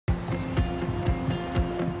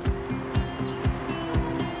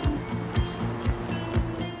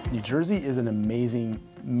New Jersey is an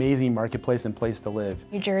amazing marketplace and place to live.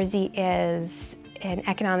 New Jersey is an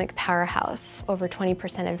economic powerhouse. Over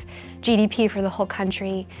 20% of GDP for the whole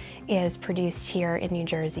country is produced here in New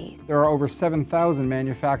Jersey. There are over 7,000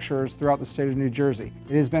 manufacturers throughout the state of New Jersey.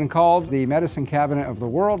 It has been called the medicine cabinet of the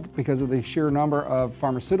world because of the sheer number of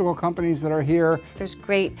pharmaceutical companies that are here. There's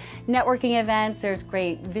great networking events, there's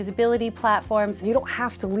great visibility platforms. You don't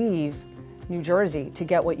have to leave New Jersey to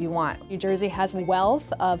get what you want. New Jersey has a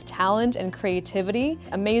wealth of talent and creativity,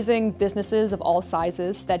 amazing businesses of all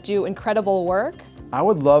sizes that do incredible work. I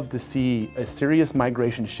would love to see a serious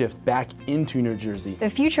migration shift back into New Jersey. The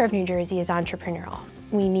future of New Jersey is entrepreneurial.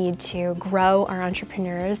 We need to grow our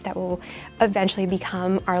entrepreneurs that will eventually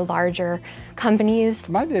become our larger companies.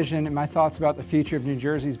 My vision and my thoughts about the future of New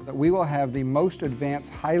Jersey is that we will have the most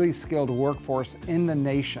advanced, highly skilled workforce in the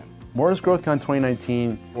nation. Morris GrowthCon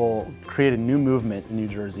 2019 will create a new movement in New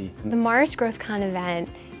Jersey. The Morris GrowthCon event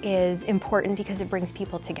is important because it brings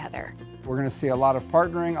people together. We're going to see a lot of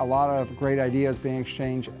partnering, a lot of great ideas being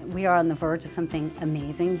exchanged. We are on the verge of something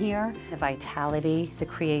amazing here. The vitality, the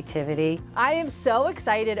creativity. I am so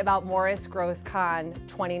excited about Morris GrowthCon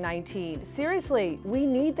 2019. Seriously, we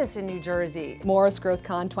need this in New Jersey. Morris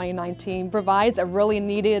GrowthCon 2019 provides a really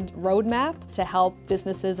needed roadmap to help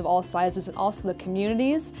businesses of all sizes and also the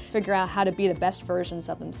communities figure out how to be the best versions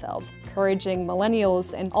of themselves, encouraging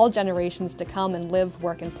millennials and all generations to come and live,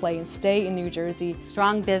 work, and play and stay in New Jersey.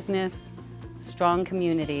 Strong business, strong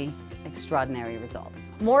community, extraordinary results.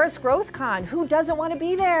 Morris GrowthCon, who doesn't want to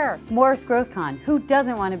be there? Morris GrowthCon, who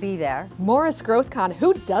doesn't want to be there? Morris GrowthCon,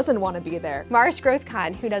 who doesn't want to be there? Morris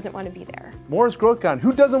GrowthCon, who doesn't want to be there? Morris GrowthCon,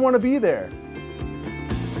 who doesn't want to be there?